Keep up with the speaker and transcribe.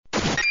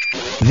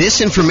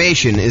This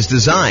information is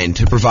designed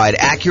to provide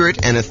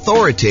accurate and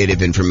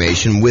authoritative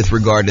information with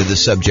regard to the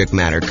subject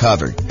matter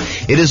covered.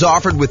 It is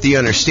offered with the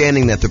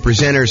understanding that the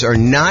presenters are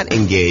not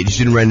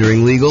engaged in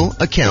rendering legal,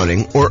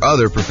 accounting, or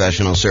other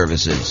professional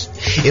services.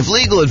 If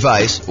legal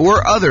advice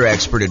or other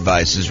expert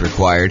advice is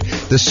required,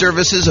 the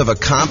services of a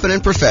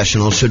competent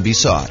professional should be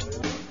sought.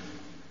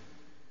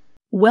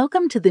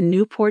 Welcome to the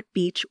Newport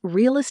Beach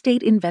Real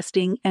Estate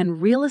Investing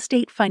and Real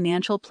Estate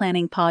Financial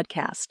Planning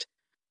Podcast.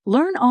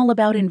 Learn all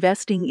about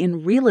investing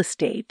in real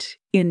estate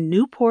in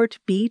Newport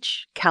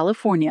Beach,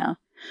 California,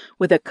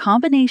 with a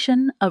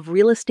combination of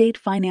real estate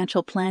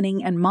financial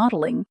planning and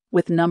modeling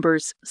with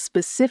numbers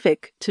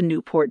specific to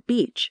Newport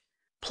Beach,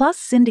 plus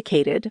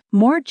syndicated,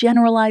 more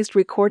generalized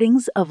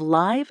recordings of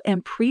live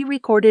and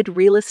pre-recorded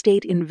real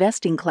estate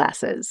investing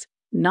classes,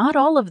 not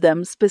all of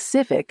them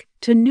specific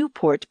to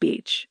Newport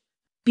Beach.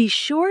 Be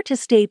sure to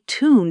stay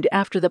tuned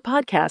after the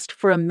podcast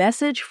for a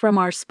message from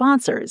our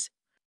sponsors.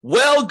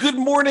 Well, good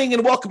morning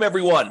and welcome,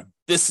 everyone.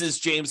 This is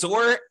James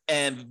Orr,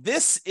 and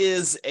this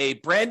is a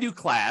brand new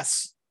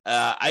class.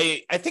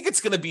 I think it's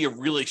going to be a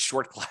really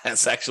short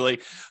class, actually,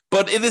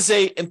 but it is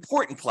an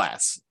important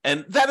class,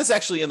 and that is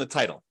actually in the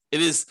title.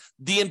 It is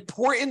the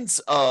importance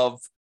of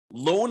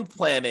loan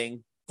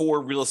planning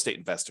for real estate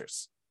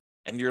investors.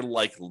 And you're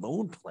like,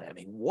 loan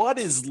planning? What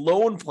is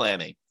loan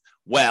planning?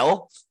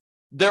 Well,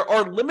 there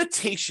are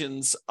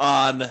limitations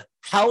on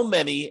how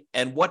many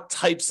and what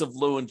types of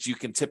loans you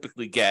can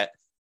typically get,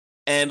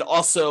 and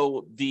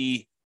also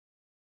the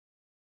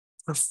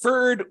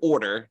preferred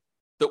order,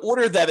 the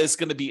order that is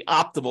going to be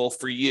optimal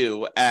for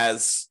you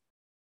as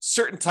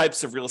certain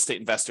types of real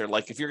estate investor.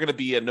 Like if you're going to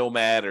be a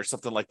nomad or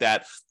something like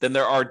that, then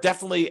there are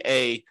definitely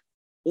a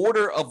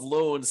order of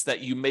loans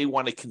that you may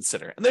want to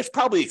consider. And there's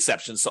probably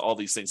exceptions to all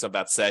these things I'm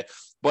about to say,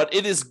 but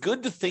it is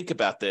good to think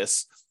about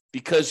this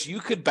because you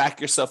could back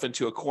yourself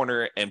into a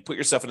corner and put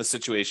yourself in a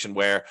situation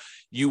where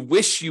you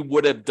wish you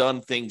would have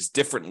done things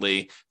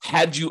differently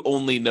had you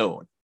only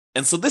known.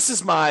 And so this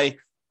is my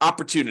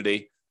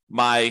opportunity,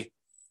 my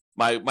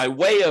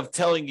way of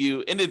telling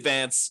you in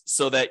advance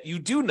so that you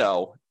do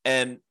know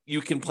and you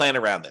can plan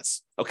around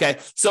this. Okay.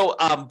 So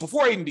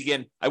before I even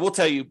begin, I will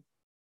tell you,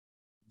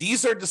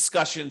 these are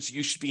discussions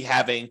you should be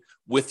having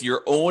with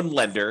your own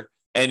lender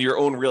and your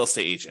own real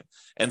estate agent.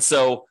 And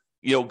so,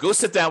 go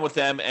sit down with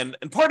them. And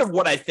part of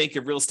what I think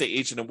a real estate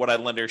agent and what a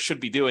lender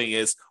should be doing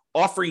is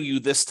offering you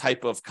this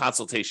type of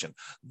consultation.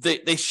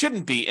 They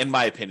shouldn't be, in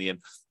my opinion,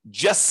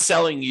 just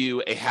selling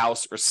you a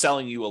house or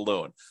selling you a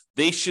loan.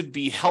 They should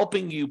be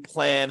helping you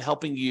plan,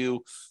 helping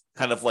you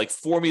kind of like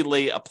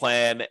formulate a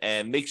plan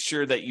and make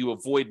sure that you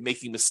avoid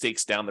making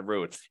mistakes down the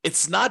road.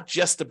 It's not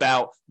just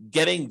about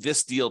getting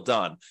this deal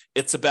done.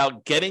 It's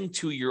about getting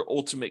to your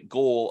ultimate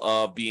goal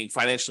of being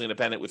financially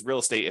independent with real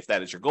estate, if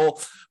that is your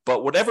goal.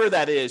 But whatever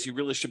that is, you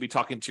really should be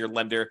talking to your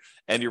lender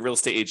and your real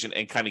estate agent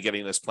and kind of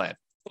getting this plan.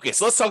 Okay,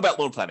 so let's talk about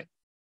loan planning.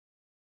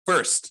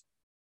 First,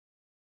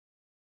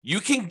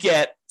 you can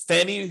get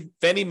Fannie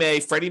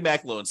Mae, Freddie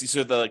Mac loans. These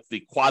are the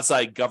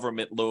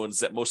quasi-government loans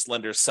that most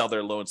lenders sell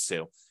their loans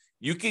to.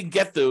 You can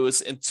get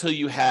those until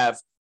you have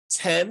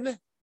 10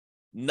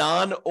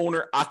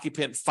 non-owner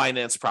occupant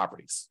finance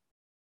properties.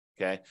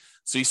 Okay,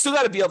 so you still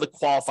got to be able to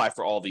qualify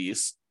for all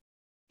these,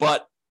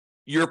 but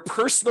your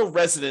personal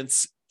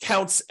residence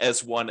counts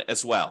as one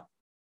as well.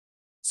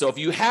 So if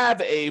you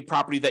have a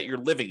property that you're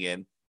living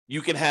in,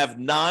 you can have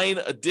 9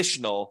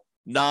 additional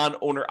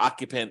non-owner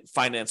occupant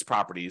finance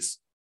properties,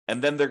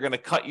 and then they're going to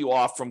cut you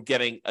off from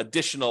getting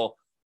additional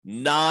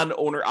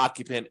non-owner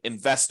occupant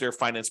investor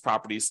finance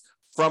properties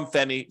from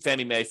Fannie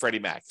Mae, Freddie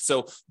Mac.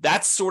 So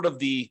that's sort of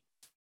the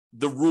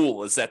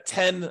rule, is that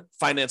 10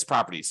 finance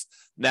properties.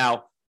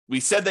 Now, we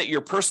said that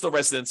your personal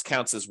residence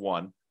counts as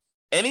one.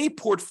 Any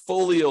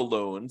portfolio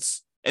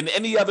loans and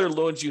any other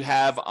loans you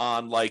have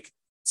on like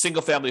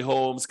single-family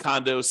homes,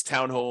 condos,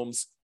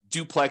 townhomes,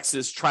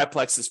 duplexes,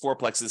 triplexes,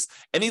 fourplexes,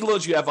 any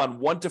loans you have on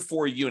 1 to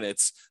 4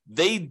 units,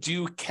 they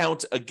do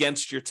count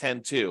against your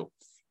 10 too,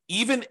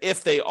 even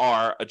if they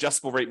are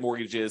adjustable rate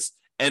mortgages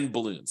and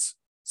balloons.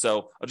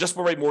 So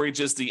adjustable rate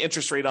mortgages, the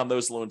interest rate on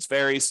those loans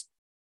varies.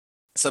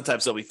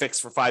 Sometimes they'll be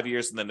fixed for 5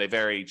 years and then they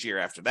vary each year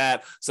after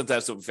that.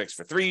 Sometimes they'll be fixed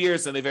for 3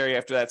 years and they vary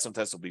after that.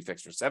 Sometimes they'll be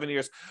fixed for 7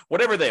 years,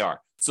 whatever they are.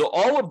 So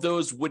all of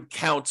those would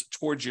count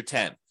towards your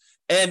 10.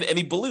 And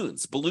any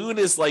balloons. Balloon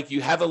is like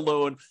you have a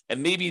loan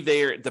and maybe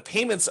the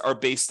payments are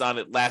based on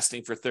it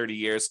lasting for 30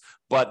 years,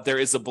 but there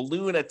is a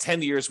balloon at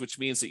 10 years, which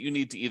means that you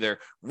need to either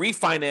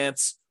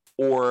refinance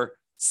or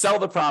sell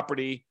the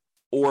property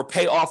or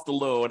pay off the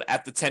loan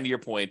at the 10-year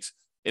point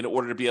in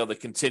order to be able to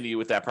continue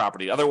with that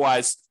property.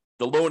 Otherwise,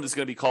 the loan is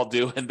going to be called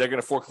due and they're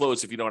going to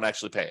foreclose if you don't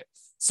actually pay it.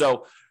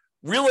 So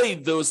really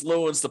those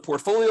loans, the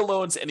portfolio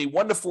loans, any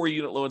 1 to 4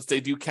 unit loans,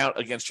 they do count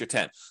against your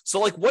 10. So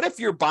like what if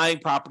you're buying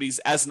properties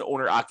as an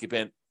owner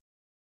occupant,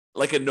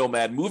 like a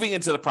nomad, moving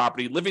into the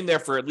property, living there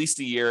for at least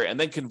a year, and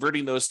then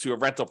converting those to a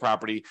rental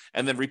property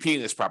and then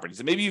repeating those properties.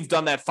 And maybe you've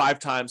done that 5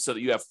 times so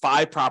that you have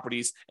 5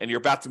 properties and you're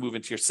about to move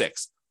into your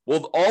 6th.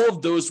 Well, all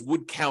of those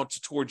would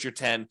count towards your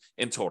 10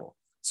 in total.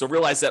 So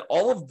realize that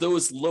all of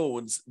those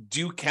loans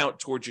do count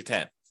towards your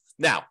 10.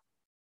 Now,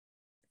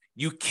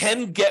 you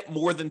can get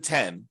more than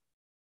 10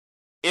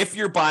 if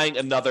you're buying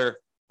another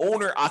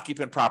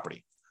owner-occupant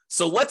property.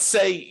 So let's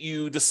say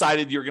you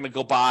decided you're going to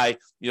go buy,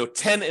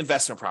 10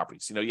 investment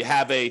properties. You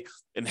have a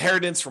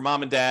inheritance from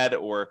mom and dad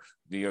or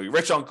your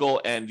rich uncle,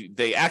 and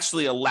they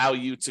actually allow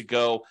you to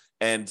go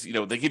and,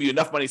 they give you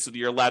enough money so that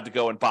you're allowed to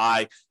go and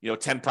buy,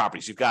 10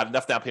 properties. You've got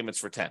enough down payments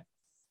for 10.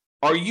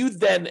 Are you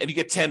then, and you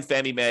get 10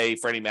 Fannie Mae,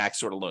 Freddie Mac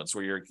sort of loans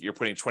where you're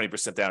putting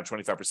 20% down,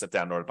 25%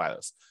 down in order to buy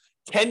those.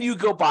 Can you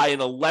go buy an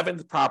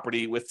 11th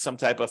property with some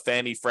type of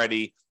Fannie,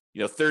 Freddie,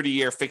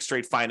 30-year fixed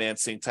rate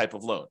financing type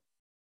of loan?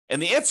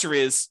 And the answer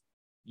is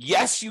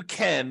yes, you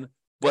can,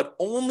 but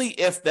only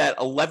if that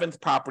 11th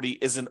property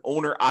is an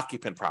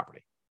owner-occupant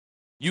property.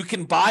 You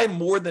can buy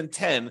more than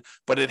 10,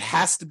 but it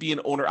has to be an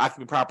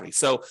owner-occupant property.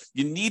 So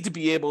you need to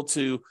be able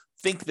to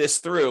think this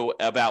through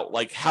about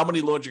like how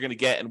many loans you're going to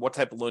get and what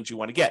type of loans you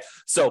want to get.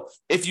 So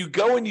if you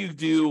go and you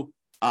do,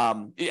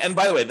 and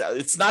by the way,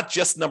 it's not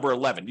just number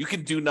 11. You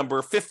can do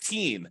number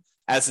 15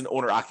 as an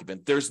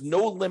owner-occupant. There's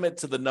no limit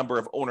to the number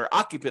of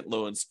owner-occupant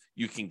loans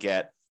you can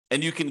get.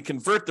 And you can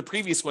convert the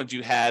previous ones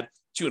you had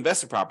to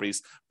investment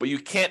properties, but you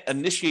can't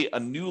initiate a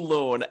new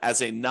loan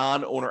as a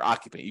non-owner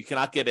occupant. You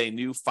cannot get a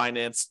new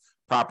finance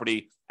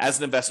property as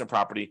an investment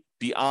property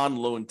beyond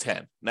loan 10.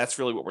 And that's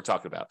really what we're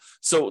talking about.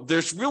 So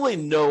there's really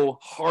no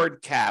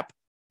hard cap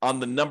on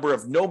the number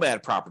of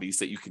nomad properties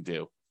that you can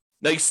do.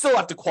 Now, you still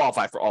have to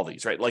qualify for all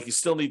these, right? Like you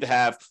still need to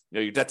have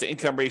your debt to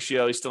income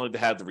ratio. You still need to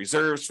have the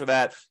reserves for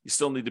that. You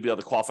still need to be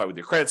able to qualify with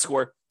your credit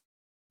score.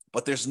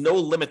 But there's no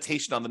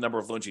limitation on the number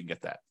of loans you can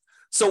get that.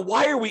 So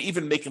why are we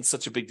even making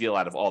such a big deal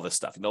out of all this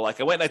stuff? Like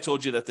I went and I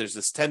told you that there's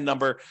this 10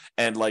 number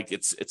and like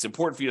it's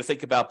important for you to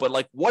think about, but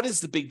like what is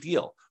the big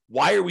deal?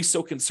 Why are we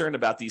so concerned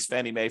about these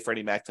Fannie Mae,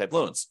 Freddie Mac type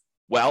loans?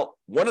 Well,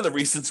 one of the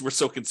reasons we're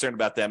so concerned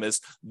about them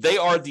is they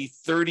are the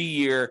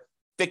 30-year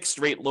fixed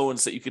rate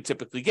loans that you could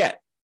typically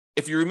get.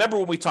 If you remember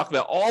when we talked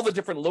about all the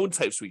different loan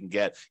types we can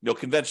get,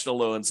 conventional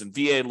loans and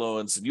VA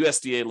loans and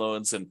USDA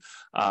loans and,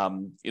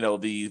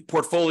 the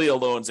portfolio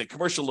loans and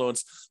commercial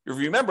loans, if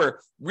you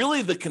remember,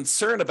 really the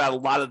concern about a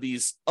lot of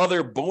these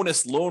other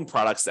bonus loan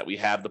products that we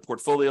have, the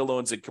portfolio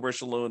loans and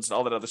commercial loans and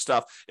all that other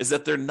stuff, is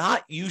that they're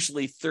not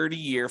usually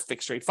 30-year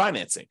fixed rate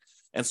financing.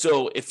 And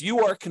so if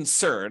you are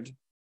concerned,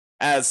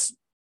 as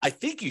I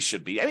think you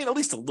should be, at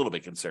least a little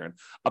bit concerned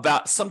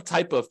about some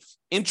type of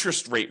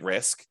interest rate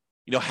risk,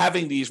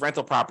 having these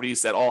rental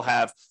properties that all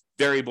have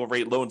variable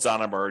rate loans on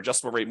them or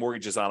adjustable rate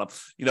mortgages on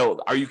them,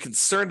 are you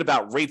concerned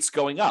about rates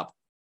going up?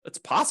 It's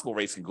possible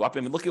rates can go up.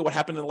 Look at what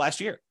happened in the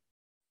last year.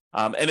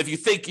 And if you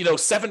think,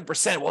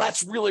 7%, well,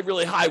 that's really,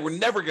 really high. We're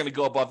never going to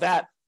go above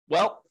that.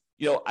 Well,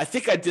 I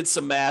think I did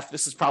some math.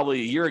 This is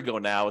probably a year ago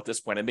now at this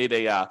point. I made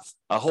a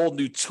whole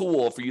new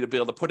tool for you to be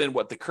able to put in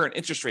what the current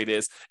interest rate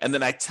is. And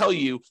then I tell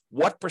you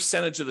what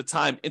percentage of the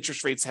time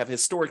interest rates have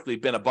historically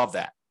been above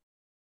that.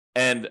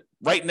 And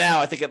right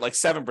now, I think at like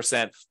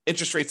 7%,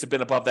 interest rates have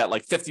been above that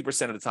like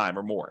 50% of the time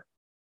or more.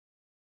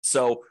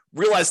 So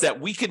realize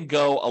that we can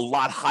go a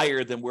lot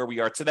higher than where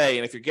we are today.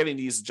 And if you're getting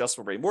these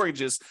adjustable rate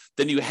mortgages,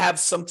 then you have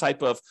some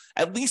type of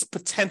at least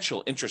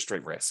potential interest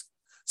rate risk.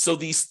 So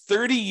these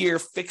 30-year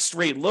fixed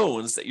rate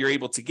loans that you're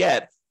able to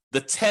get,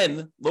 the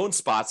 10 loan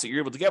spots that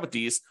you're able to get with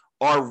these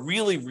are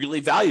really, really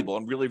valuable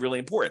and really, really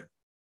important.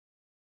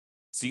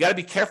 So you got to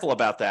be careful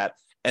about that.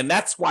 And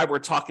that's why we're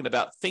talking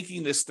about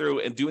thinking this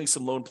through and doing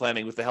some loan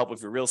planning with the help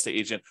of your real estate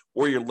agent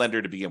or your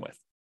lender to begin with.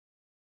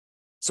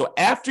 So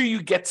after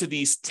you get to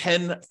these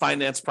 10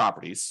 finance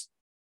properties,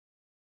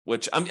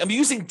 which I'm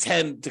using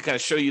 10 to kind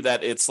of show you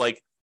that it's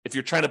like if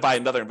you're trying to buy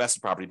another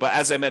investment property. But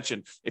as I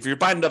mentioned, if you're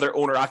buying another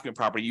owner-occupant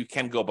property, you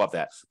can go above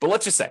that. But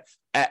let's just say,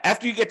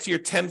 after you get to your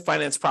 10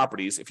 finance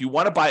properties, if you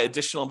want to buy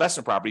additional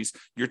investment properties,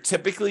 you're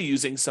typically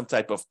using some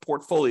type of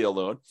portfolio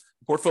loan.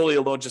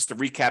 Portfolio loan, just to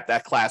recap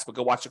that class, but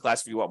go watch the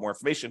class if you want more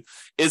information,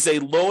 is a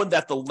loan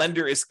that the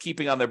lender is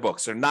keeping on their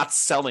books. They're not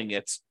selling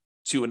it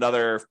to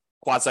another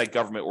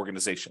quasi-government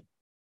organization.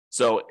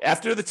 So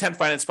after the 10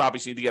 finance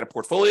properties, you need to get a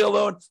portfolio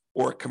loan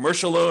or a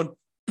commercial loan,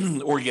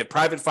 or you get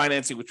private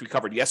financing, which we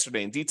covered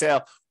yesterday in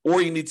detail,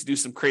 or you need to do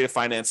some creative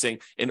financing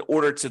in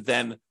order to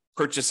then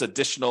purchase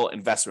additional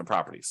investment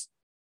properties.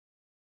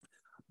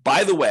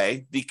 By the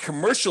way, the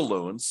commercial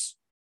loans,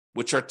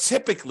 which are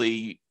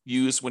typically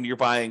used when you're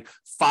buying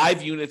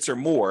 5 units or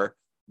more,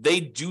 they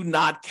do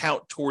not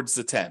count towards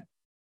the 10.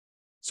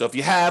 So if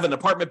you have an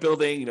apartment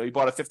building, you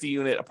bought a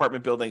 50-unit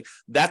apartment building,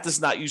 that does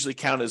not usually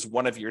count as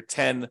one of your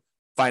 10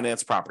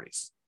 finance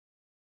properties.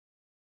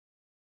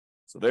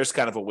 So there's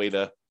kind of a way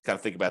to kind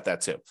of think about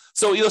that too.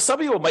 So, some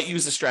people might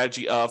use the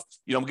strategy of,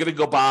 I'm going to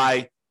go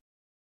buy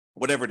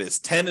whatever it is,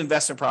 10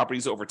 investment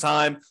properties over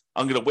time.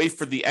 I'm going to wait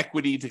for the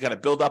equity to kind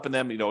of build up in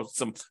them.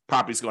 Some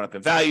properties going up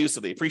in value, so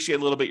they appreciate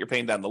a little bit. You're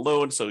paying down the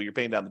loan, so you're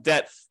paying down the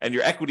debt, and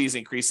your equity is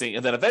increasing.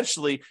 And then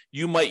eventually,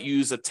 you might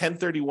use a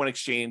 1031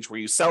 exchange where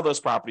you sell those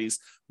properties,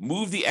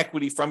 move the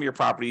equity from your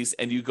properties,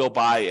 and you go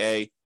buy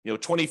a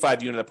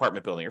 25 unit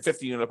apartment building or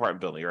 50 unit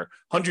apartment building or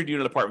 100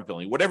 unit apartment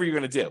building, whatever you're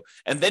going to do.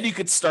 And then you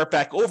could start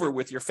back over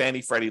with your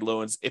Fannie Freddie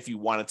loans if you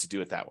wanted to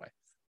do it that way.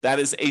 That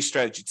is a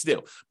strategy to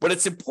do. But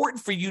it's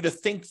important for you to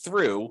think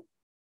through,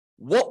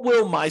 what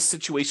will my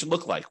situation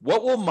look like?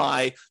 What will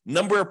my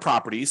number of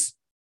properties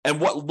and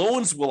what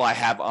loans will I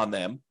have on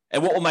them?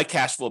 And what will my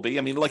cash flow be?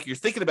 I mean, like, you're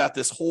thinking about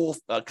this whole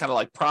kind of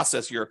like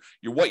process, your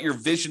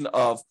vision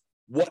of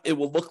what it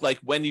will look like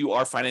when you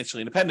are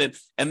financially independent.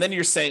 And then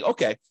you're saying,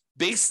 okay,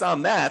 based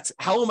on that,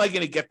 how am I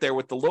going to get there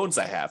with the loans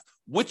I have?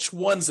 Which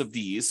ones of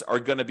these are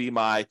going to be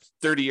my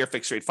 30-year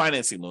fixed rate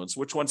financing loans?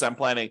 Which ones I'm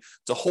planning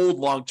to hold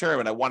long term?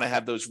 And I want to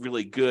have those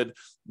really good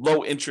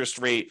low interest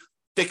rate,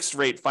 fixed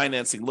rate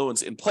financing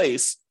loans in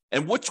place.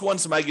 And which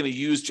ones am I going to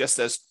use just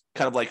as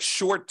kind of like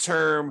short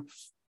term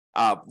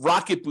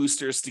rocket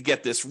boosters to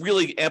get this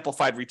really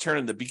amplified return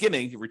in the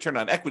beginning, return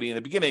on equity in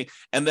the beginning,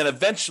 and then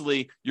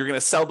eventually you're going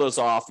to sell those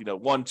off,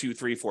 1, 2,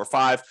 3, 4,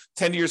 5,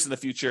 10 years in the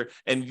future,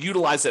 and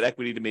utilize that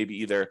equity to maybe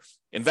either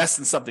invest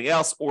in something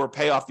else or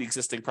pay off the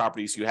existing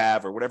properties you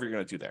have or whatever you're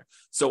going to do there.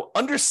 So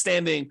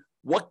understanding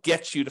what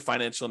gets you to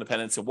financial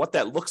independence and what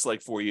that looks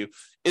like for you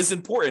is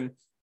important.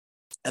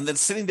 And then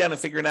sitting down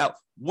and figuring out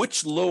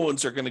which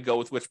loans are going to go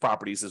with which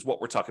properties is what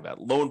we're talking about.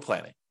 Loan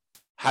planning.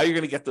 How you're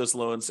going to get those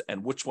loans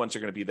and which ones are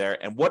going to be there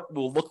and what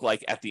will look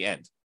like at the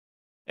end.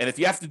 And if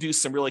you have to do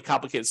some really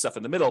complicated stuff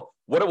in the middle,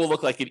 what it will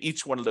look like in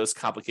each one of those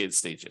complicated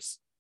stages.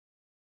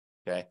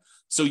 Okay.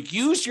 So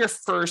use your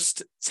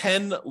first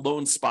 10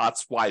 loan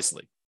spots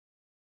wisely.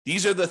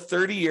 These are the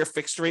 30-year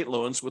fixed rate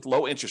loans with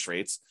low interest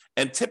rates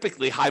and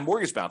typically high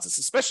mortgage balances,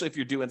 especially if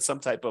you're doing some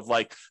type of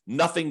like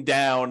nothing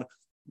down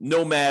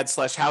nomad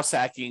 / house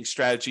hacking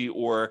strategy,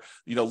 or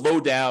low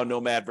down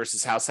nomad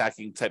versus house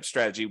hacking type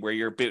strategy where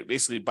you're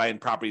basically buying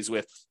properties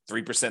with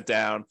 3%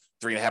 down,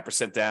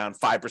 3.5% down,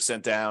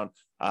 5% down,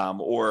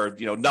 or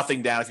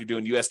nothing down if you're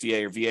doing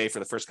USDA or VA for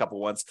the first couple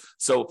ones.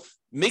 So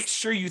make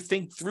sure you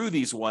think through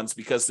these ones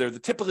because they're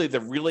typically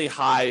the really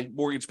high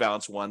mortgage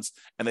balance ones,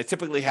 and they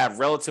typically have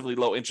relatively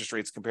low interest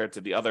rates compared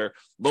to the other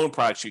loan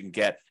products you can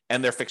get,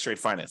 and they're fixed rate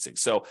financing.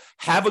 So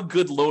have a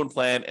good loan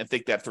plan and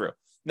think that through.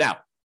 Now,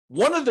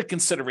 one of the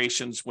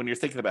considerations when you're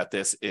thinking about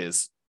this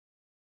is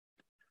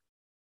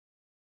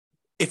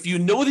if you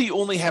know that you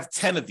only have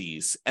 10 of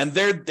these and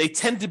they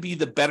tend to be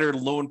the better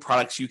loan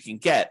products you can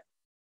get,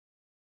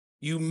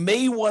 you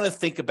may want to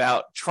think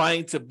about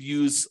trying to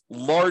use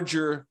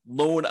larger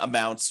loan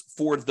amounts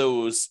for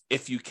those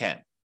if you can.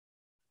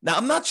 Now,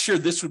 I'm not sure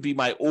this would be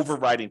my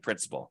overriding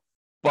principle,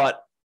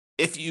 but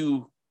if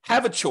you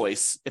have a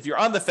choice, if you're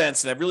on the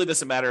fence, and it really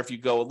doesn't matter if you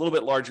go a little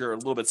bit larger or a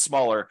little bit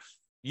smaller,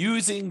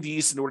 using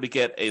these in order to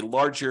get a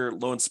larger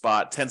loan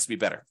spot tends to be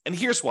better. And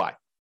here's why.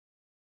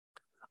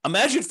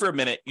 Imagine for a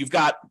minute, you've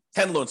got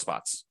 10 loan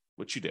spots,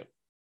 which you do.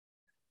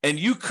 And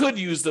you could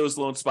use those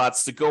loan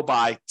spots to go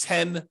buy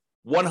 10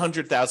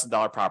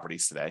 $100,000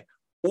 properties today,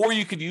 or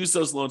you could use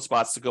those loan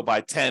spots to go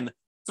buy 10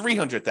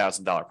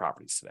 $300,000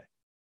 properties today.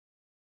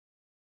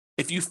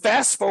 If you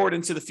fast forward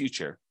into the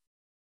future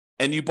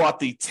and you bought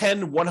the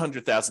 10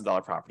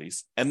 $100,000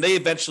 properties and they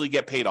eventually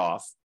get paid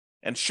off,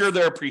 and sure,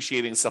 they're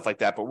appreciating and stuff like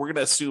that, but we're going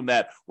to assume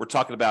that we're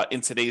talking about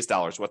in today's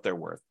dollars what they're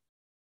worth.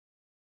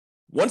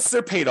 Once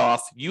they're paid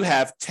off, you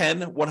have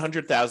 10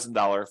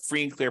 $100,000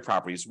 free and clear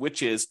properties,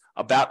 which is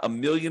about $1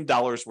 million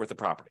worth of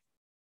property.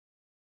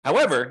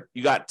 However,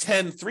 you got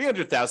 10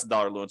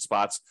 $300,000 loan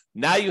spots.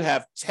 Now you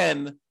have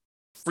 10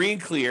 free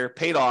and clear,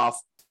 paid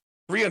off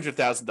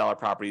 $300,000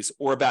 properties,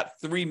 or about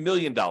 $3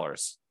 million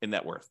in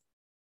net worth.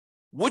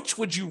 Which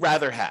would you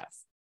rather have?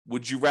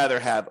 Would you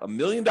rather have $1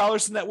 million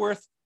in net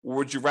worth? Or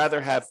would you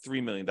rather have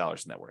 $3 million in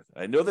net worth?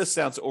 I know this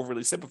sounds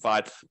overly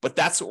simplified, but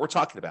that's what we're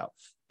talking about.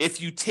 If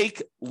you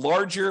take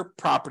larger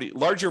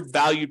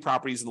valued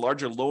properties and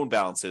larger loan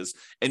balances,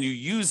 and you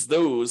use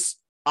those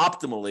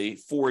optimally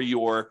for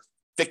your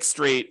fixed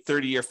rate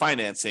 30-year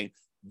financing,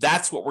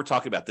 that's what we're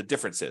talking about. The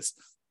difference is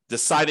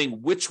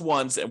deciding which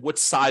ones and which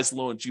size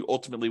loans you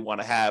ultimately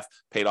want to have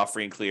paid off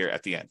free and clear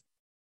at the end.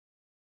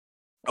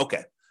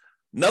 Okay,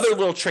 another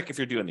little trick if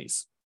you're doing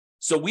these.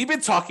 So we've been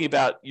talking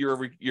about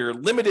you're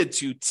limited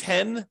to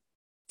 10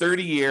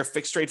 30-year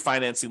fixed rate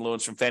financing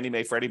loans from Fannie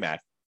Mae, Freddie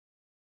Mac.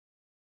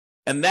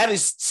 And that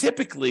is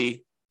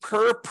typically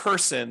per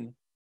person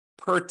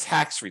per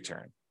tax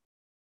return.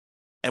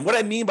 And what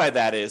I mean by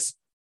that is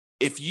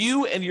if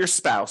you and your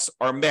spouse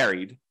are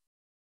married,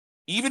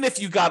 even if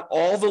you got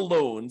all the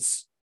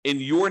loans in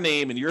your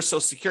name and your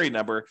social security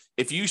number,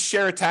 if you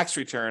share a tax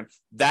return,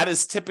 that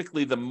is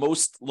typically the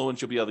most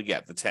loans you'll be able to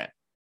get, the 10.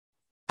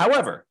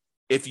 However,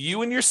 if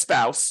you and your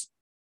spouse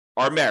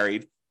are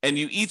married and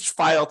you each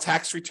file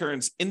tax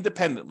returns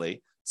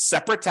independently,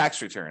 separate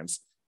tax returns,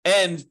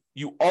 and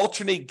you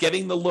alternate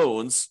getting the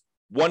loans,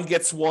 one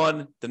gets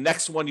one, the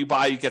next one you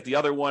buy, you get the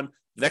other one,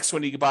 the next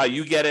one you buy,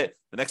 you get it,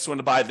 the next one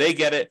to buy, they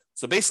get it.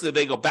 So basically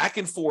they go back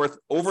and forth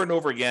over and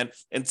over again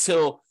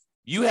until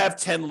you have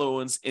 10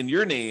 loans in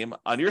your name,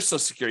 on your social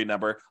security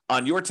number,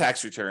 on your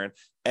tax return,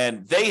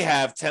 and they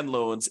have 10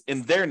 loans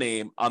in their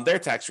name on their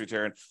tax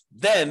return.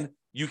 Then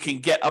you can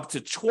get up to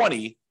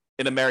 20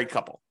 in a married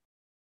couple.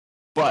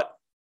 But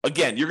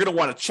again, you're going to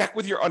want to check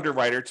with your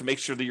underwriter to make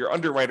sure that your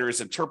underwriter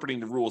is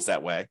interpreting the rules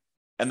that way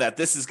and that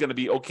this is going to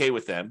be okay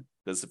with them.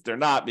 Because if they're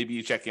not, maybe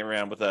you check in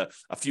around with a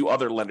few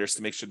other lenders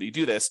to make sure that you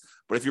do this.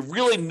 But if you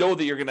really know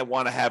that you're going to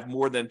want to have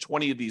more than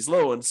 20 of these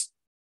loans,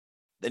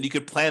 then you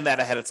could plan that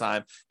ahead of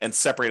time and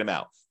separate them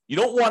out. You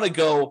don't want to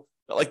go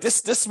like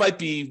this. This might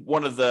be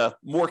one of the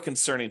more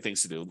concerning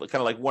things to do, kind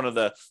of like one of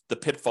the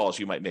pitfalls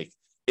you might make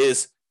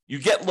is you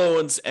get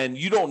loans and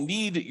you don't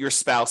need your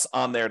spouse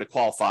on there to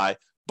qualify,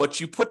 but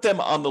you put them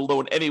on the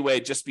loan anyway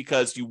just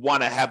because you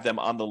want to have them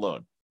on the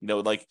loan.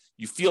 Like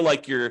you feel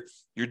like you're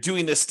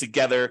doing this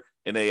together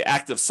in an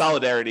act of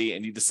solidarity,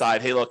 and you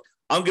decide, hey, look,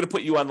 I'm going to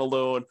put you on the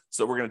loan,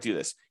 so we're going to do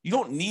this. You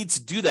don't need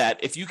to do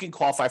that if you can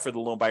qualify for the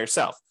loan by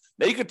yourself.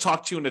 Now, you could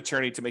talk to an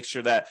attorney to make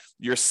sure that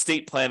your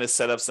estate plan is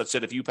set up such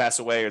that if you pass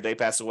away or they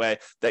pass away,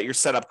 that you're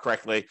set up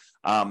correctly.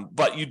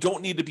 But you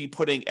don't need to be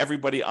putting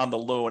everybody on the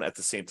loan at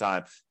the same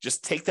time.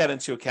 Just take that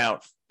into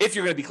account if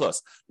you're going to be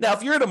close. Now,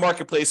 if you're in a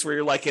marketplace where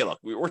you're like, hey, look,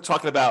 we're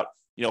talking about,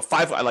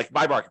 I like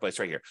my marketplace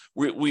right here.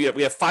 We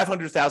have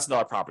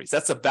 $500,000 properties.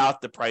 That's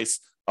about the price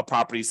of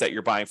properties that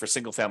you're buying for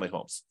single family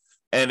homes.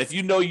 And if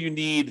you know you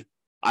need,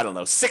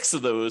 6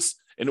 of those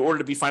in order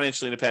to be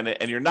financially independent,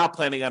 and you're not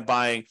planning on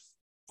buying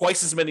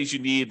twice as many as you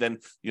need, then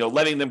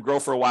letting them grow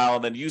for a while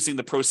and then using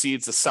the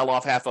proceeds to sell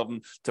off half of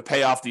them to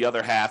pay off the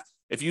other half.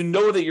 If you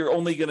know that you're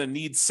only going to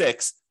need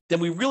 6, then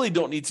we really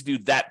don't need to do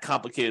that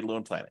complicated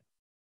loan planning.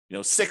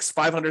 6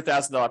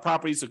 $500,000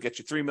 properties will get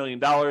you $3 million.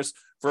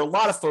 For a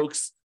lot of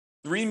folks,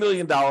 $3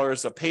 million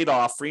of paid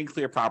off free and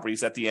clear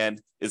properties at the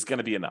end is going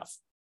to be enough.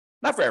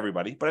 Not for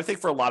everybody, but I think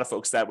for a lot of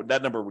folks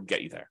that number would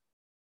get you there.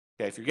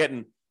 Okay, if you're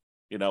getting,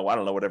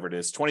 whatever it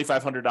is,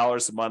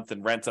 $2,500 a month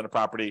in rent on a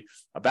property,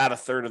 about a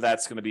third of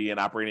that's going to be in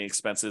operating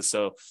expenses.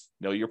 So,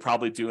 you're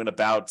probably doing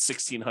about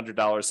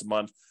 $1,600 a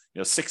month.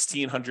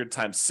 1,600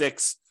 times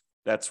 6,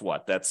 that's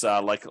what? That's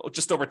like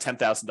just over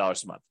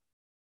 $10,000 a month,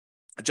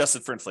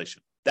 adjusted for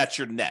inflation. That's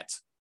your net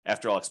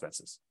after all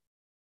expenses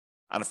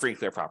on a free and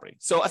clear property.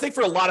 So I think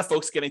for a lot of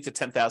folks, getting to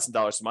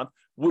 $10,000 a month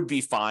would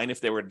be fine if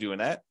they were doing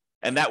that.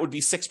 And that would be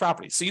 6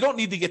 properties. So you don't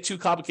need to get too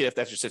complicated if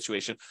that's your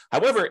situation.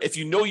 However, if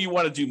you know you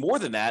want to do more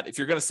than that, if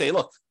you're going to say,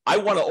 look, I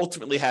want to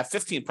ultimately have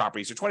 15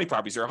 properties or 20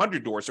 properties or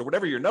 100 doors or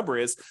whatever your number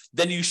is,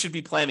 then you should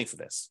be planning for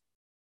this.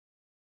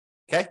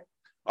 Okay?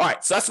 All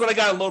right. So that's what I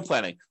got on loan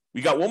planning.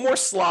 We got one more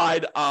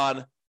slide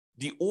on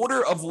the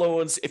order of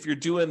loans if you're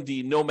doing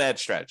the nomad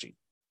strategy.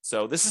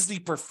 So this is the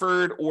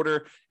preferred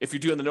order if you're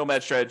doing the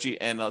nomad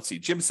strategy. And let's see,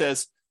 Jim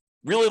says,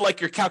 really like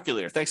your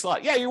calculator. Thanks a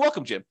lot. Yeah, you're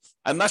welcome, Jim.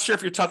 I'm not sure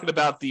if you're talking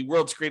about the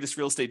world's greatest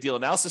real estate deal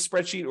analysis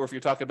spreadsheet or if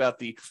you're talking about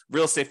the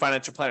real estate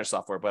financial planner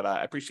software, but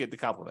I appreciate the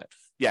compliment.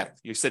 Yeah,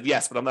 you said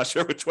yes, but I'm not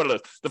sure which one of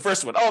those. The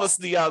first one. Oh, this is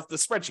the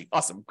spreadsheet.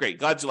 Awesome. Great.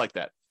 Glad you like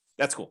that.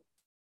 That's cool.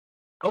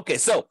 Okay,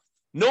 so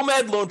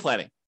nomad loan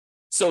planning.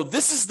 So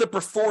this is the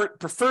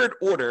preferred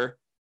order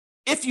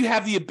if you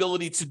have the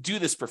ability to do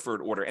this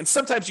preferred order. And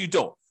sometimes you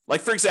don't.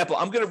 Like, for example,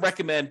 I'm going to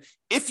recommend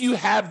if you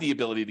have the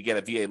ability to get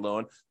a VA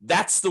loan,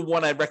 that's the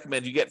one I'd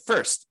recommend you get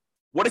first.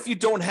 What if you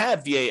don't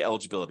have VA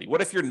eligibility? What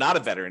if you're not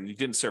a veteran and you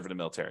didn't serve in the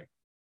military?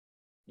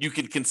 You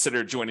could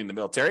consider joining the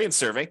military and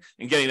serving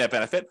and getting that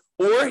benefit.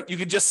 Or you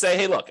could just say,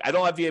 hey, look, I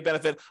don't have VA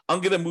benefit.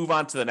 I'm going to move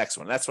on to the next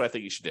one. That's what I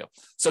think you should do.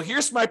 So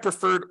here's my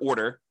preferred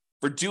order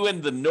for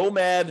doing the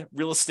nomad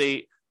real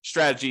estate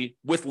strategy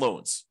with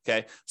loans.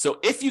 Okay. So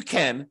if you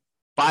can,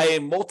 buy a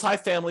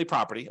multifamily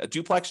property, a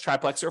duplex,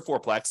 triplex, or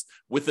fourplex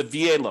with a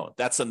VA loan.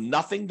 That's a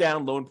nothing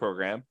down loan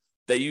program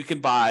that you can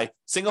buy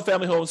single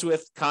family homes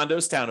with,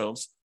 condos,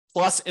 townhomes.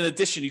 Plus, in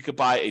addition, you could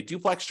buy a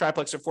duplex,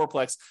 triplex, or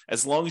fourplex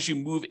as long as you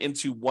move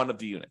into one of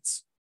the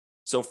units.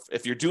 So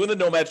if you're doing the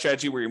nomad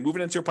strategy where you're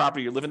moving into a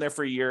property, you're living there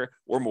for a year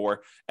or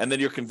more, and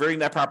then you're converting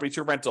that property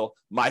to a rental,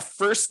 my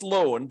first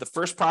loan, the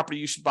first property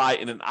you should buy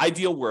in an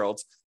ideal world,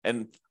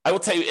 and I will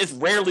tell you, it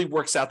rarely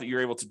works out that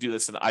you're able to do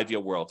this in an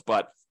ideal world,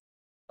 but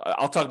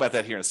I'll talk about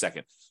that here in a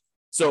second.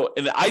 So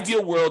in the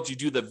ideal world, you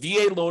do the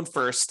VA loan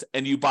first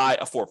and you buy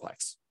a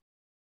fourplex.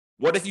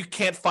 What if you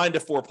can't find a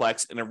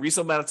fourplex in a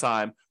reasonable amount of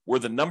time where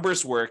the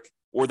numbers work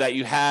or that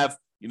you have,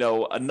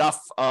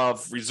 enough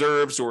of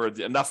reserves or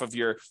enough of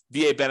your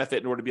VA benefit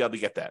in order to be able to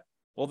get that?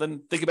 Well,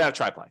 then think about a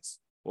triplex.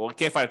 Well, you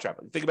can't find a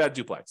triplex. Think about a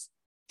duplex.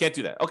 Can't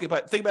do that. Okay,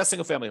 but think about a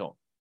single family home.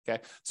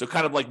 Okay, so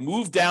kind of like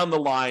move down the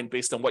line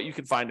based on what you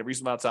can find in a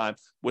reasonable amount of time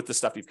with the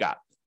stuff you've got.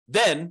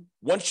 Then,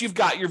 once you've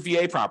got your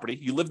VA property,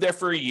 you live there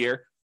for a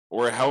year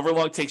or however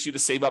long it takes you to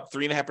save up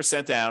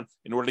 3.5% down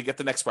in order to get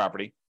the next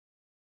property.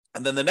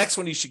 And then the next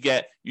one you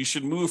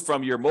should move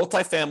from your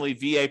multifamily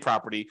VA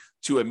property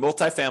to a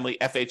multifamily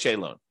FHA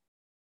loan.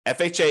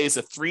 FHA is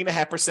a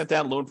 3.5%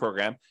 down loan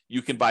program.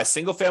 You can buy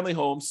single family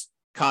homes,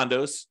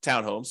 condos,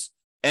 townhomes,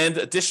 and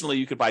additionally,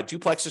 you could buy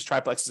duplexes,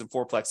 triplexes, and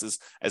fourplexes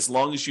as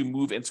long as you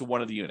move into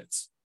one of the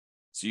units.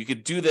 So you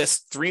could do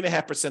this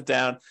 3.5%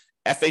 down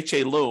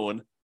FHA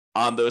loan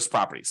on those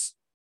properties.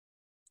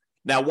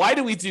 Now, why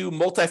do we do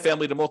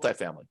multifamily to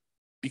multifamily?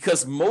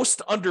 Because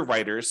most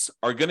underwriters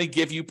are going to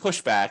give you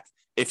pushback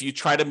if you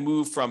try to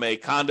move from a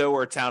condo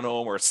or a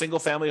townhome or a single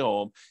family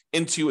home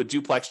into a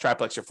duplex,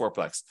 triplex, or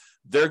fourplex.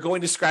 They're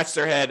going to scratch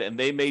their head and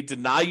they may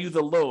deny you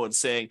the loan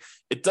saying,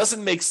 it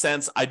doesn't make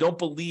sense. I don't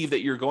believe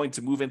that you're going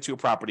to move into a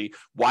property.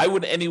 Why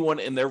would anyone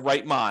in their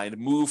right mind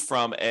move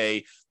from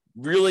a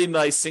really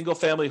nice single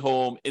family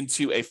home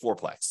into a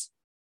fourplex?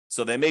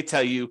 So they may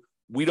tell you,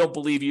 we don't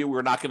believe you.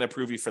 We're not going to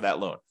approve you for that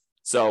loan.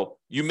 So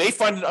you may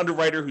find an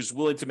underwriter who's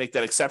willing to make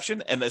that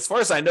exception. And as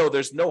far as I know,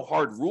 there's no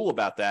hard rule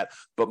about that.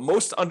 But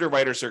most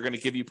underwriters are going to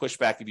give you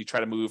pushback if you try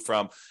to move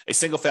from a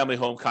single family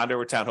home, condo,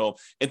 or townhome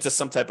into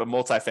some type of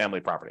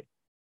multifamily property.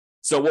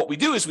 So what we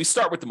do is we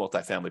start with the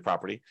multifamily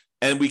property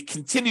and we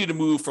continue to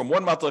move from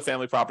one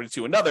multifamily property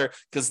to another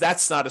because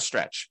that's not a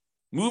stretch.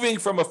 Moving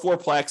from a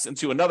fourplex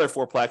into another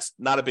fourplex,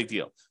 not a big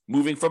deal.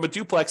 Moving from a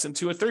duplex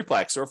into a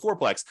threeplex or a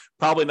fourplex,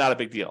 probably not a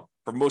big deal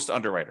for most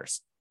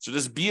underwriters. So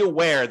just be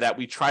aware that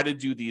we try to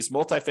do these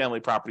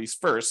multifamily properties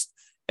first,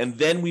 and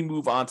then we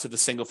move on to the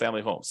single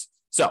family homes.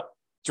 So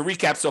to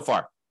recap so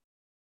far,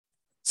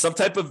 some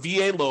type of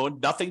VA loan,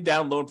 nothing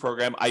down loan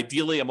program,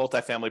 ideally a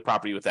multifamily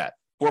property with that.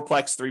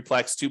 Fourplex,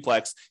 threeplex,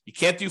 twoplex. You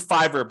can't do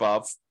 5 or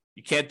above.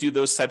 You can't do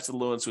those types of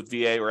loans with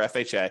VA or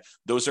FHA.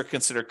 Those are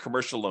considered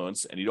commercial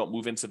loans, and you don't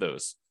move into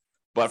those.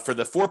 But for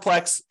the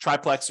fourplex,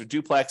 triplex, or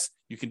duplex,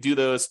 you can do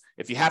those.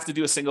 If you have to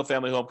do a single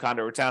family home,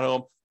 condo, or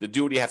townhome, then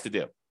do what you have to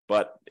do.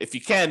 But if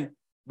you can,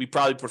 we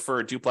probably prefer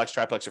a duplex,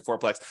 triplex, or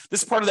fourplex.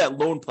 This is part of that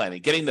loan planning,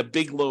 getting the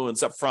big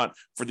loans up front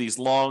for these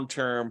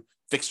long-term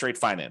fixed rate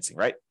financing,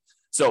 right?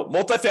 So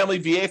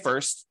multifamily VA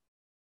first,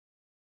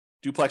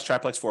 duplex,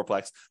 triplex,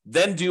 fourplex,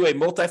 then do a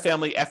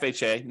multifamily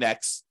FHA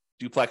next,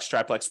 duplex,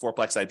 triplex,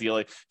 fourplex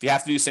ideally. If you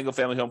have to do single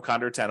family home,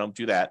 condo, or townhome,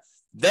 do that.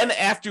 Then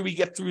after we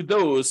get through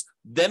those,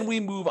 then we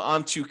move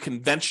on to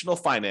conventional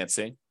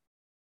financing,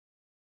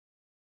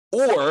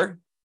 or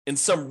in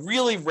some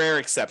really rare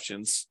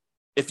exceptions,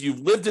 if you've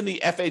lived in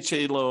the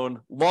FHA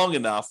loan long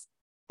enough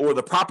or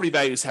the property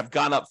values have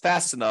gone up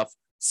fast enough,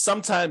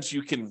 sometimes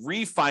you can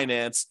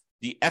refinance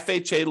the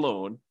FHA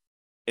loan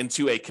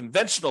into a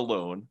conventional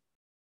loan,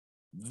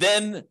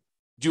 then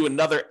do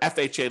another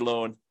FHA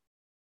loan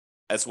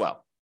as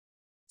well.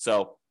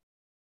 So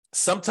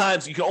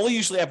sometimes you can only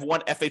usually have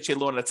one FHA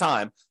loan at a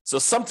time. So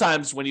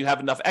sometimes when you have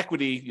enough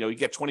equity, you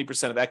get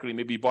 20% of equity,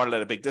 maybe you bought it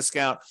at a big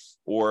discount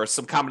or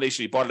some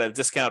combination, you bought it at a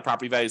discount,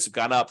 property values have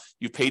gone up,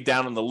 you paid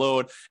down on the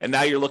loan, and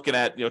now you're looking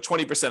at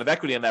 20% of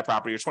equity in that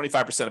property or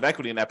 25% of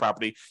equity in that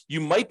property. You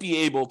might be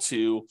able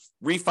to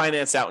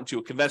refinance out into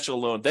a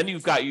conventional loan. Then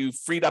you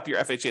freed up your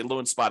FHA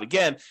loan spot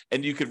again,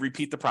 and you could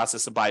repeat the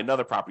process and buy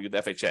another property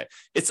with FHA.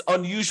 It's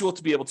unusual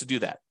to be able to do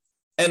that.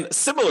 And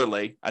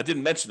similarly, I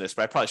didn't mention this,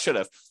 but I probably should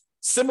have.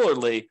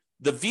 Similarly,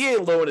 the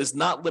VA loan is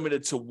not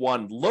limited to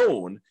one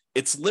loan.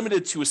 It's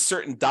limited to a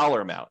certain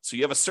dollar amount. So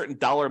you have a certain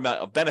dollar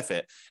amount of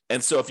benefit.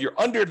 And so if you're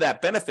under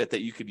that benefit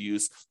that you could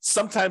use,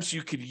 sometimes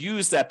you could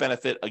use that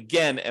benefit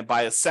again and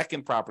buy a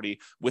second property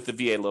with the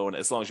VA loan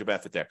as long as your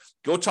benefit there.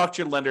 Go talk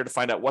to your lender to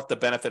find out what the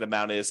benefit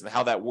amount is and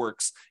how that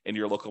works in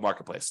your local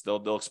marketplace.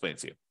 They'll explain it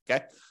to you.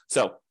 Okay.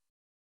 So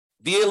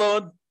VA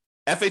loan,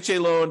 FHA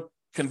loan,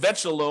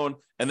 conventional loan,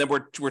 and then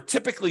we're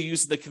typically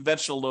using the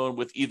conventional loan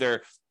with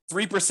either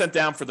 3%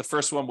 down for the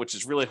first one, which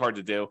is really hard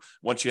to do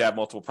once you have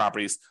multiple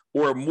properties,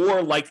 or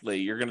more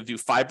likely you're going to do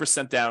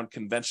 5% down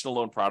conventional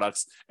loan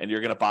products, and you're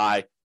going to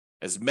buy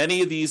as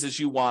many of these as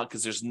you want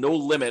because there's no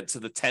limit to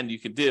the 10 you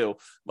can do.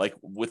 Like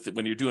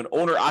when you're doing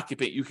owner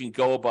occupant, you can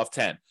go above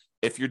 10.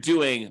 If you're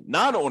doing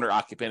non-owner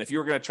occupant, if you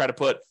were going to try to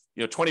put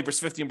 20%,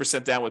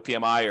 15% down with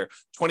PMI or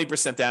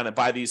 20% down and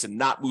buy these and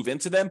not move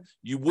into them,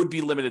 you would be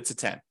limited to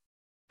 10.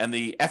 And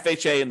the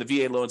FHA and the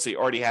VA loans that you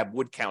already have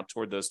would count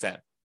toward those 10.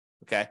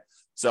 Okay.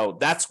 So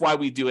that's why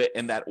we do it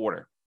in that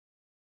order.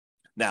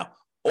 Now,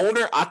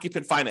 owner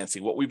occupant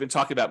financing, what we've been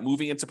talking about,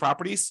 moving into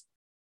properties,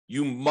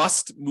 you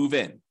must move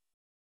in.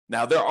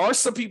 Now, there are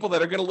some people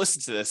that are going to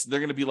listen to this. And they're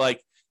going to be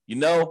like,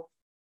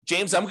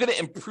 James, I'm going to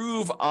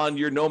improve on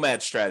your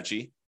nomad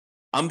strategy.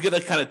 I'm going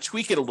to kind of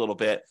tweak it a little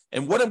bit.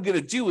 And what I'm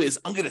going to do is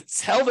I'm going to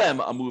tell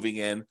them I'm moving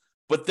in.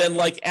 But then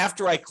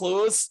after I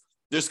close,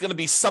 there's going to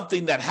be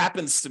something that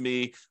happens to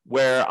me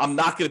where I'm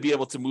not going to be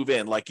able to move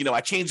in.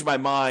 I changed my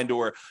mind,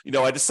 or,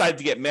 I decided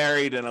to get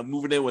married and I'm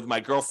moving in with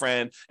my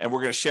girlfriend and we're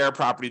going to share a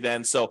property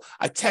then. So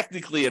I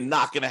technically am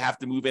not going to have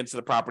to move into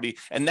the property.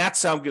 And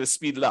that's how I'm going to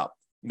speed it up.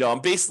 I'm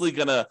basically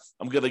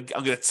I'm going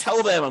to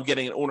tell them I'm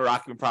getting an owner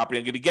occupant property.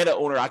 I'm going to get an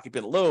owner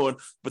occupant loan,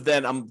 but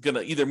then I'm going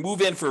to either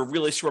move in for a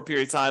really short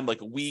period of time, like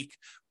a week,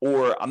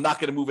 or I'm not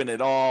going to move in at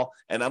all.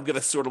 And I'm going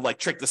to sort of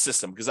trick the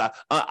system because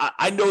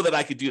I know that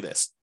I could do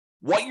this.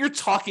 What you're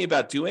talking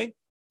about doing,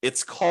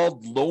 it's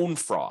called loan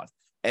fraud,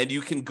 and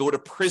you can go to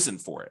prison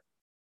for it,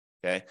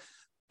 okay?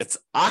 It's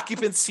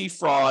occupancy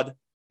fraud.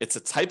 It's a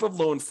type of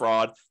loan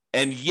fraud,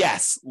 and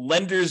yes,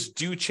 lenders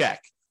do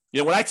check.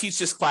 When I teach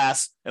this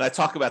class and I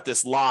talk about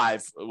this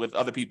live with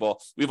other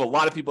people, we have a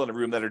lot of people in the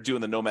room that are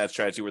doing the nomad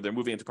strategy where they're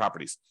moving into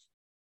properties.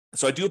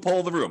 So I do a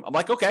poll of the room. I'm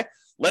like, okay,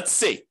 let's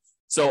see.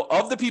 So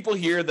of the people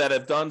here that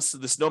have done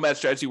this nomad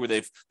strategy where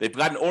they've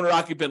got an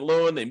owner-occupant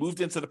loan, they moved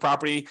into the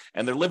property,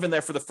 and they're living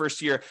there for the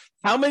first year,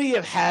 how many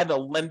have had a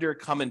lender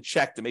come and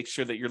check to make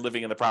sure that you're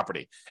living in the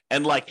property?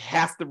 And like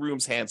half the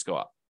room's hands go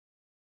up.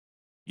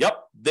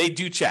 Yep, they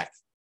do check.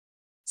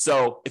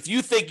 So if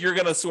you think you're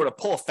going to sort of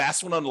pull a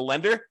fast one on the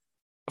lender,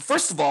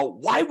 first of all,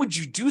 why would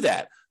you do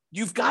that?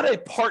 You've got a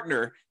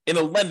partner in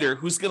a lender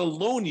who's going to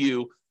loan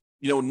you,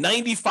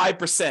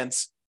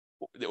 95%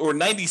 or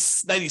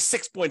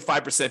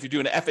 96.5% if you're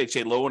doing an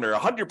FHA loan, or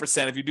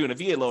 100% if you're doing a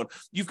VA loan.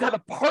 You've got a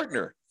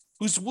partner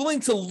who's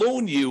willing to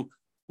loan you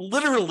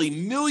literally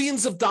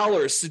millions of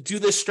dollars to do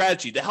this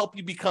strategy to help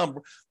you become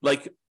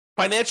like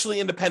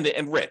financially independent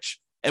and rich.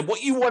 And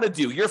what you want to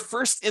do, your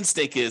first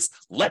instinct is,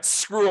 let's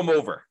screw them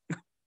over.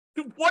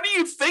 What are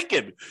you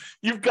thinking?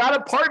 You've got a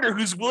partner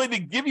who's willing to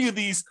give you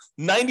these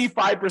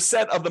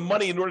 95% of the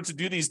money in order to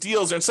do these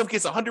deals, or in some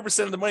cases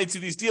 100% of the money to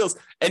these deals,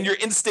 and your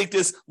instinct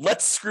is,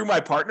 let's screw my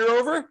partner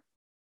over?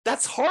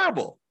 That's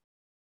horrible.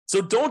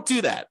 So don't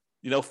do that.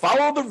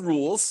 Follow the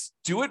rules,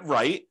 do it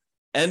right,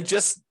 and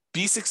just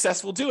be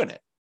successful doing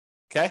it.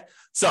 Okay?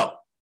 So,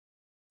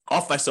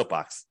 off my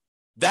soapbox.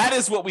 That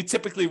is what we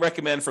typically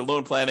recommend for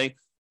loan planning.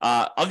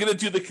 I'm going to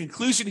do the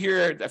conclusion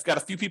here. I've got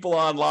a few people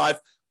on live.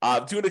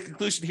 Doing a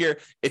conclusion here.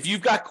 If you've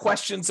got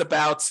questions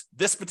about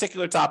this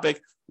particular topic,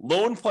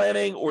 loan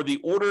planning, or the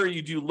order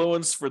you do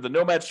loans for the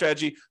nomad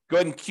strategy, go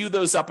ahead and queue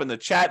those up in the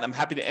chat, and I'm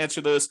happy to answer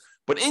those.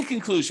 But in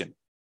conclusion,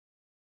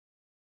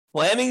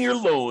 planning your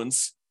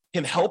loans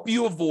can help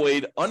you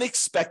avoid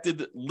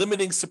unexpected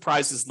limiting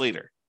surprises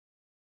later.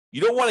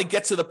 You don't want to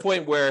get to the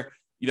point where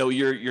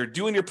you're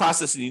doing your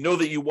process and you know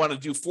that you want to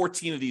do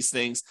 14 of these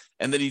things,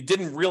 and then you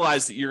didn't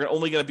realize that you're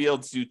only going to be able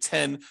to do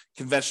 10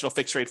 conventional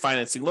fixed rate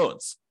financing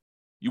loans.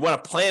 You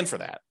want to plan for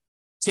that,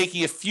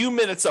 taking a few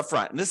minutes up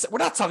front. And we're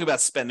not talking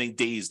about spending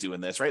days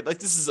doing this, right? Like,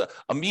 this is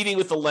a meeting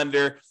with the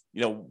lender,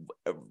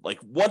 like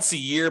once a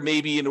year,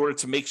 maybe, in order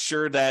to make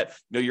sure that,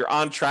 you're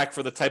on track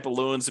for the type of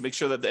loans, and make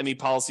sure that any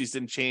policies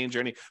didn't change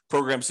or any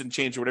programs didn't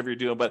change or whatever you're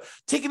doing. But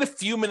taking a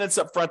few minutes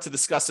up front to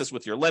discuss this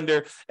with your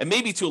lender, and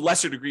maybe to a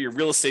lesser degree, your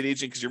real estate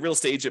agent, because your real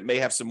estate agent may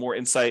have some more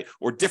insight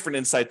or different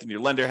insight than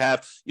your lender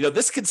have.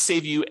 This could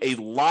save you a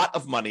lot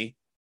of money,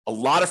 a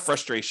lot of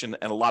frustration,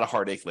 and a lot of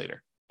heartache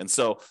later. And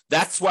so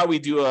that's why we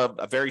do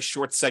a very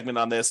short segment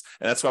on this.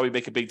 And that's why we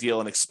make a big deal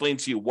and explain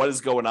to you what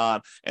is going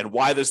on and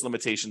why there's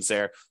limitations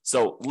there.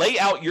 So lay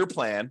out your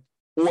plan,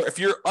 or if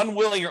you're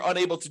unwilling or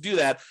unable to do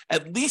that,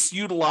 at least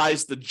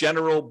utilize the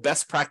general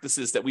best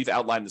practices that we've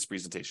outlined in this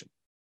presentation.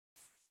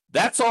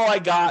 That's all I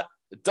got.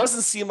 It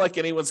doesn't seem like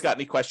anyone's got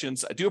any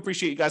questions. I do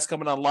appreciate you guys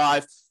coming on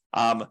live.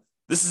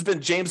 This has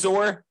been James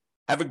Orr.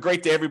 Have a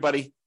great day,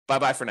 everybody.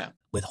 Bye-bye for now.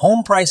 With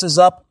home prices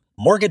up,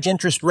 mortgage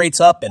interest rates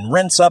up, and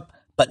rents up,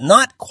 but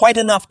not quite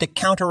enough to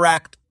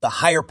counteract the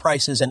higher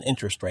prices and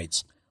interest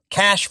rates,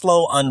 cash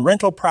flow on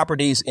rental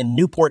properties in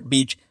Newport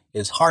Beach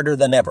is harder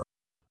than ever.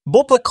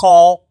 Book a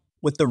call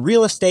with the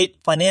Real Estate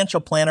Financial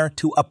Planner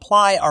to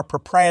apply our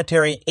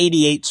proprietary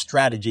 88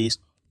 strategies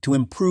to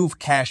improve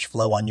cash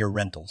flow on your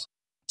rentals.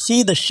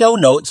 See the show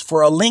notes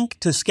for a link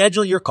to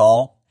schedule your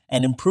call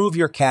and improve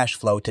your cash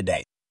flow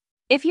today.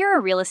 If you're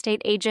a real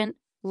estate agent,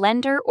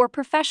 lender, or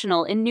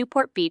professional in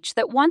Newport Beach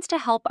that wants to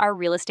help our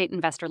real estate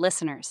investor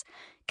listeners,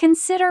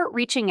 consider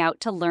reaching out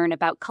to learn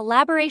about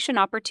collaboration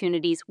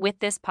opportunities with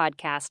this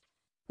podcast.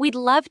 We'd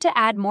love to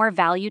add more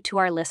value to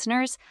our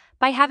listeners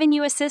by having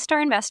you assist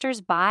our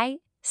investors buy,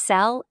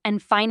 sell,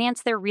 and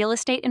finance their real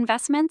estate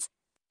investments.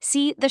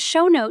 See the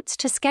show notes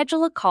to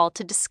schedule a call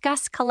to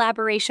discuss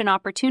collaboration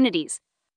opportunities.